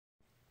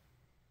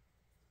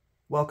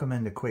Welcome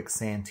into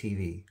Quicksand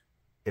TV.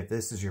 If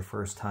this is your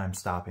first time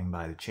stopping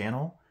by the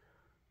channel,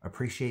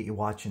 appreciate you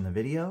watching the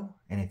video,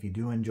 and if you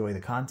do enjoy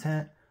the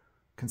content,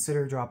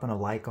 consider dropping a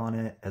like on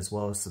it as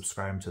well as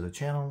subscribing to the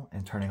channel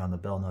and turning on the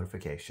bell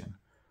notification.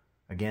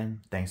 Again,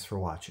 thanks for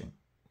watching.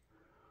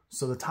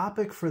 So the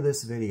topic for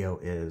this video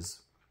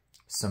is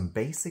some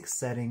basic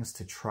settings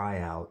to try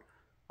out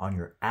on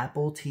your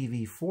Apple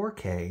TV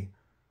 4K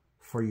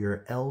for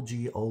your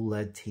LG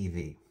OLED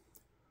TV.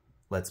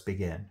 Let's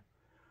begin.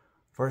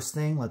 First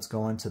thing, let's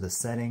go into the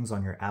settings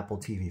on your Apple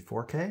TV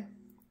 4K.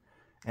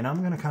 And I'm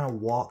going to kind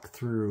of walk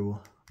through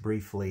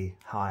briefly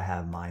how I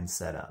have mine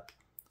set up.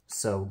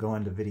 So go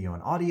into video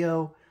and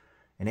audio,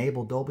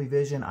 enable Dolby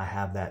Vision. I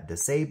have that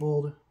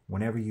disabled.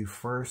 Whenever you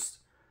first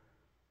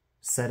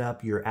set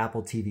up your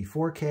Apple TV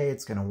 4K,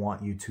 it's going to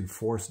want you to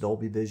force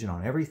Dolby Vision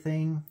on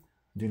everything.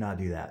 Do not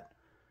do that.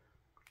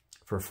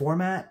 For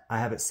format, I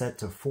have it set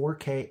to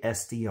 4K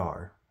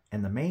SDR.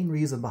 And the main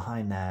reason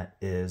behind that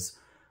is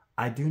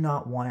I do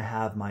not want to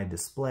have my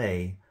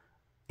display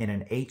in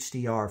an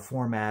HDR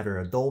format or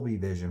a Dolby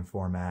Vision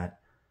format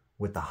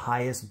with the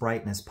highest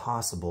brightness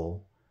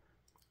possible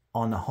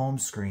on the home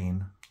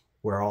screen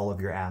where all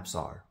of your apps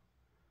are.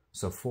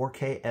 So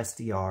 4K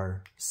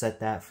SDR,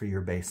 set that for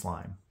your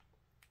baseline.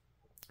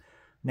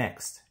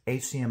 Next,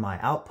 HDMI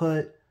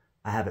output,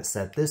 I have it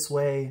set this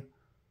way.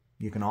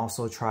 You can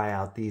also try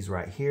out these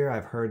right here.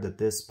 I've heard that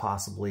this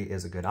possibly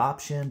is a good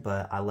option,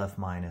 but I left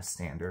mine as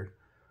standard.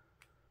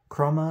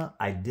 Chroma,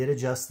 I did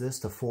adjust this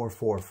to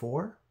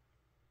 444.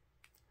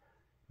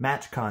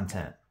 Match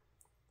content.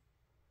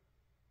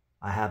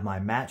 I have my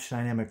match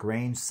dynamic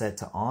range set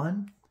to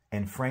on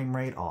and frame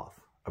rate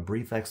off. A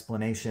brief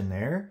explanation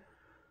there.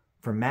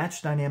 For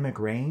match dynamic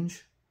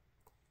range,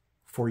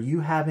 for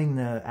you having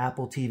the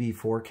Apple TV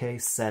 4K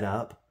set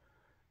up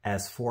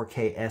as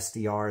 4K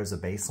SDR as a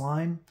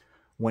baseline,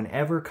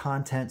 whenever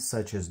content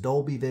such as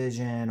Dolby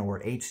Vision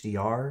or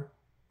HDR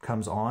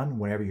comes on,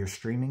 whenever you're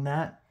streaming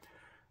that,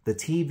 the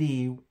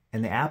TV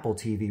and the Apple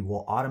TV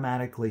will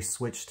automatically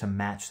switch to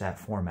match that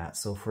format.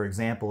 So for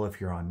example, if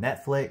you're on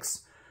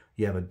Netflix,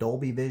 you have a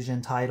Dolby Vision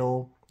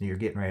title that you're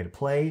getting ready to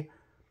play,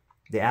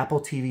 the Apple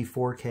TV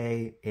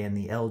 4K and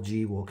the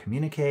LG will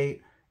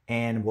communicate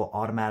and will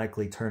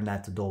automatically turn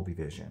that to Dolby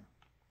Vision.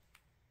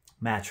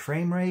 Match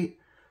frame rate.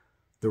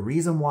 The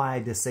reason why I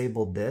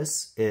disabled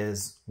this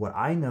is what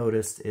I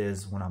noticed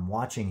is when I'm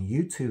watching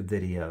YouTube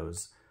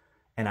videos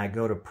and I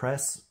go to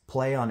press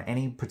play on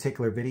any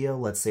particular video,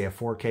 let's say a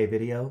 4K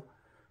video,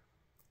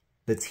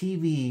 the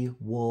TV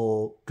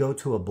will go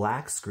to a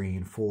black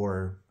screen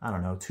for, I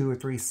don't know, 2 or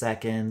 3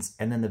 seconds,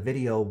 and then the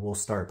video will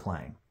start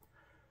playing.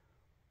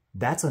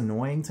 That's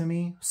annoying to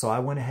me, so I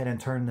went ahead and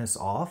turned this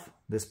off,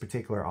 this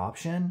particular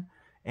option,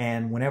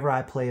 and whenever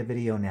I play a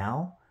video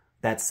now,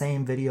 that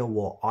same video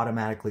will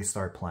automatically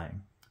start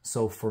playing.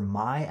 So for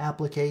my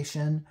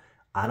application,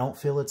 I don't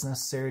feel it's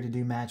necessary to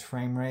do match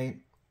frame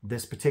rate.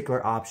 This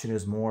particular option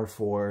is more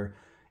for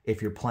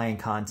if you're playing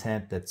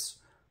content that's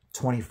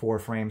 24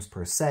 frames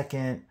per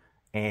second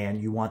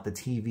and you want the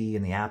TV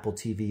and the Apple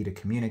TV to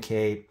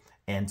communicate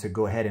and to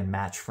go ahead and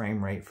match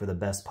frame rate for the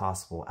best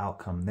possible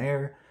outcome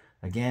there.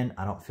 Again,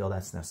 I don't feel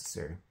that's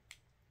necessary.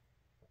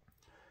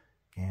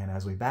 And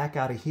as we back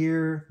out of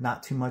here,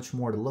 not too much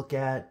more to look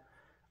at.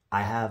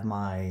 I have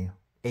my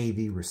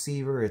AV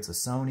receiver. It's a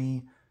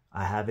Sony.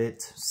 I have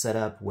it set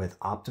up with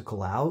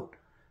optical out.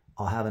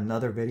 I'll have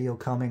another video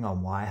coming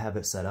on why I have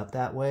it set up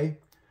that way.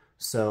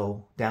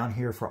 So down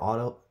here for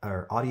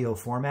audio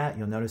format,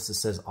 you'll notice it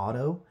says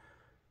auto.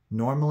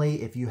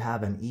 Normally, if you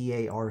have an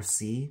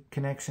EARC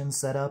connection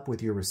set up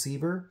with your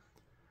receiver,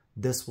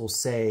 this will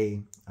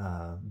say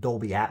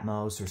Dolby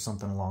Atmos or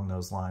something along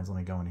those lines. Let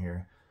me go in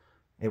here.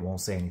 It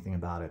won't say anything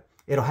about it.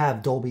 It'll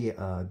have Dolby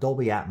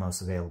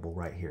Atmos available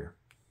right here.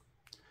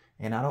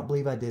 And I don't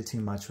believe I did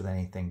too much with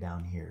anything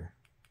down here.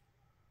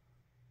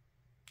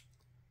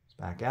 Let's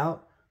back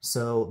out.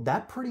 So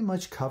that pretty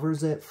much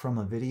covers it from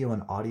a video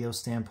and audio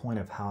standpoint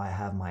of how I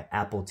have my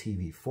Apple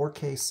TV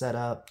 4K set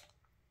up.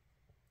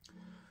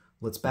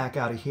 Let's back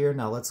out of here.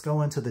 Now let's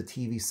go into the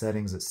TV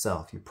settings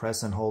itself. You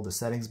press and hold the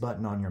settings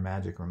button on your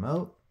Magic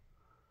Remote.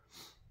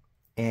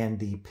 And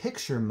the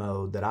picture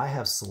mode that I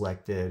have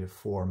selected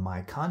for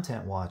my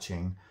content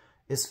watching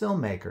is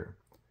Filmmaker.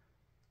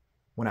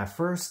 When I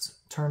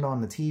first turned on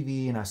the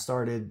TV and I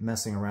started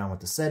messing around with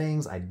the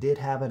settings, I did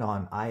have it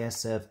on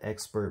ISF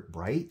Expert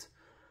Bright.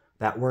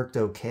 That worked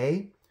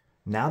okay.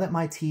 Now that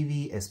my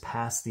TV is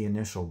past the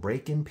initial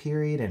break-in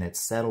period and it's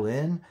settled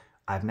in,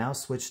 I've now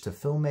switched to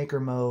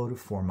Filmmaker mode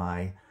for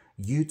my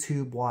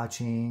YouTube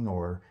watching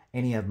or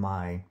any of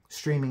my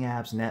streaming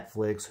apps,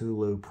 Netflix,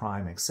 Hulu,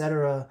 Prime,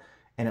 etc.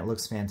 And it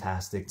looks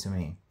fantastic to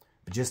me.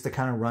 But just to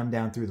kind of run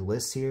down through the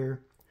list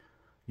here,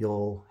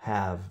 you'll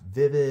have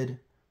Vivid,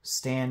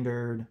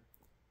 Standard,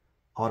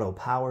 Auto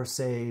Power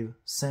Save,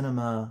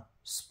 Cinema,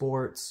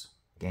 Sports,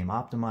 Game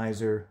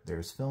Optimizer,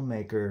 there's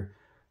Filmmaker,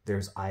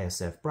 there's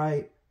ISF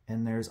Bright,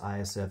 and there's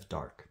ISF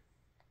Dark.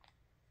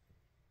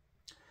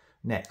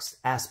 Next,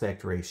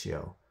 aspect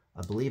ratio.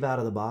 I believe out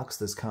of the box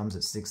this comes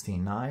at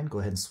 16:9. Go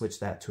ahead and switch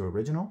that to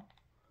original.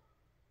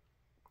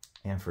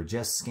 And for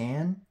just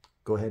scan,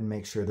 go ahead and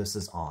make sure this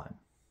is on.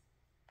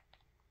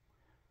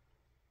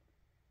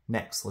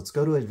 Next, let's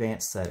go to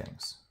advanced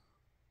settings.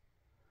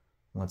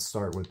 Let's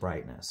start with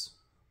brightness.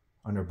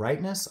 Under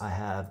brightness, I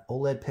have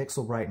OLED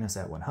pixel brightness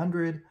at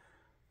 100,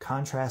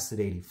 contrast at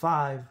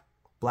 85,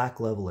 black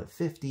level at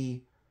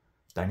 50,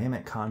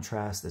 dynamic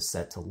contrast is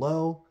set to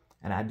low,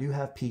 and I do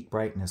have peak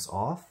brightness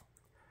off.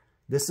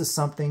 This is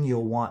something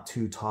you'll want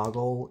to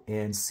toggle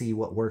and see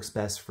what works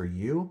best for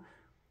you.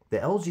 The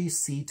LG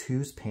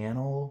C2's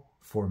panel,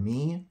 for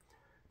me,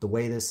 the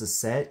way this is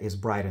set is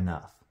bright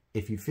enough.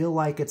 If you feel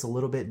like it's a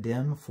little bit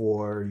dim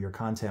for your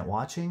content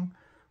watching,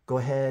 go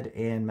ahead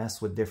and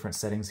mess with different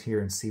settings here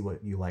and see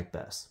what you like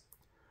best.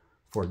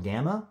 For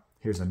gamma,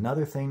 here's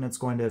another thing that's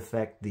going to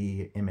affect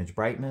the image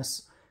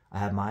brightness. I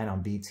have mine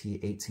on BT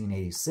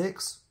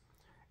 1886.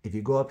 If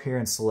you go up here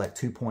and select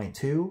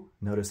 2.2,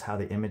 notice how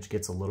the image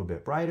gets a little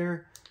bit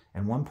brighter,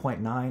 and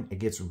 1.9, it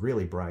gets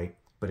really bright,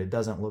 but it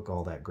doesn't look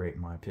all that great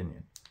in my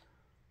opinion.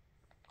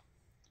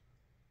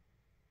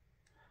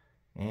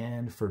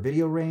 And for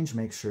video range,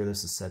 make sure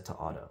this is set to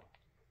auto.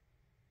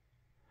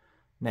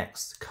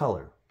 Next,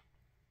 color.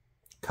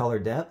 Color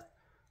depth,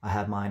 I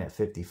have mine at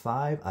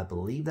 55. I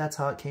believe that's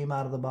how it came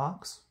out of the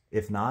box.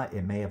 If not,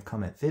 it may have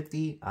come at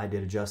 50. I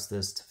did adjust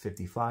this to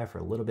 55 for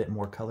a little bit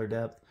more color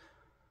depth.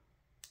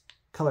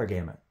 Color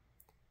gamut.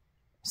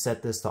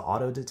 Set this to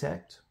auto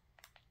detect.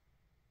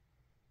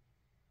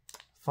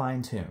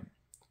 Fine tune.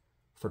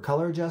 For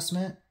color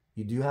adjustment,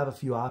 you do have a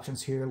few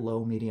options here,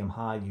 low, medium,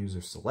 high,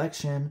 user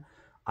selection.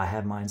 I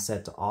have mine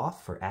set to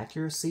off for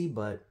accuracy,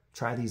 but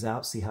try these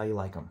out, see how you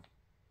like them.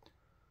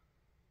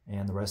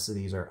 And the rest of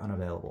these are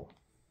unavailable.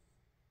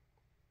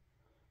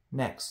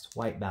 Next,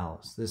 white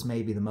balance. This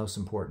may be the most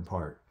important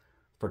part.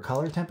 For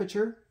color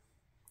temperature,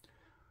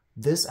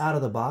 this out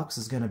of the box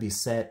is going to be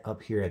set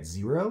up here at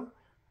 0.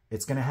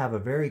 It's going to have a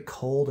very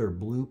cold or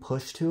blue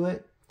push to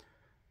it.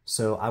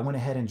 So I went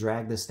ahead and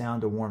dragged this down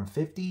to warm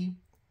 50.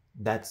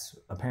 That's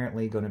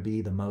apparently going to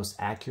be the most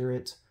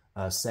accurate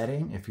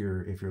setting. If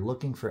you're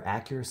looking for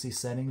accuracy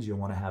settings, you'll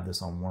want to have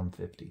this on warm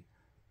 50.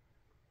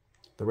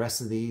 The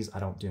rest of these I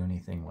don't do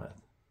anything with.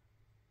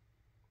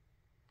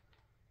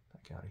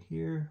 Back out of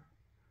here.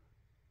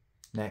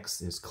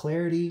 Next is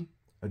clarity.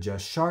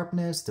 Adjust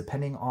sharpness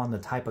depending on the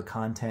type of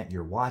content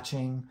you're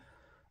watching.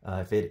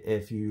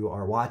 If you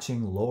are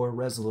watching lower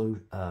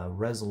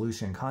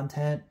resolution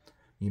content,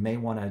 you may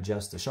want to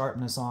adjust the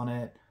sharpness on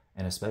it,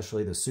 and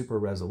especially the super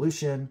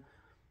resolution.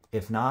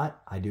 If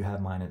not, I do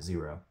have mine at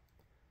 0.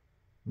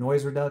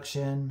 Noise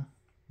reduction,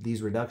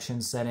 these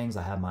reduction settings,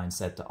 I have mine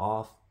set to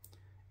off.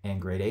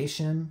 And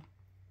gradation,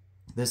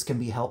 this can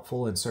be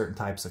helpful in certain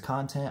types of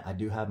content. I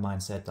do have mine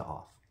set to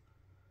off.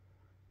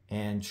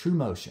 And true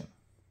motion.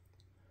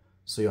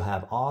 So you'll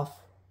have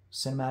off,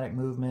 cinematic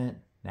movement,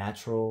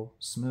 natural,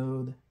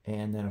 smooth,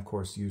 and then of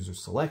course user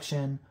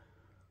selection.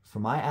 For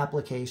my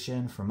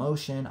application, for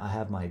motion, I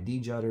have my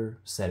de-judder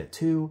set at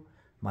 2,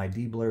 my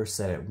de-blur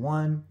set at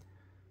 1.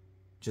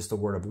 Just a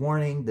word of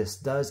warning, this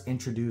does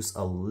introduce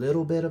a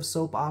little bit of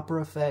soap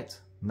opera effect,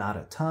 not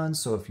a ton,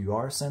 so if you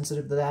are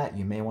sensitive to that,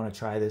 you may want to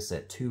try this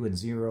at 2 and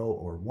 0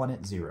 or 1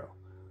 at 0.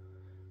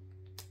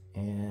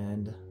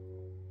 And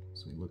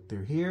so we look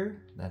through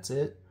here, that's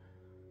it.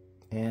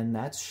 And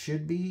that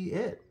should be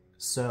it.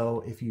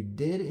 So if you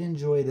did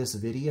enjoy this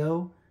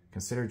video,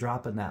 consider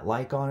dropping that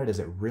like on it, as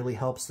it really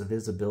helps the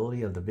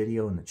visibility of the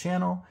video and the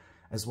channel,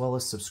 as well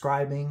as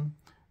subscribing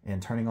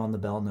and turning on the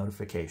bell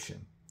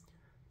notification.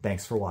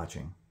 Thanks for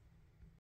watching.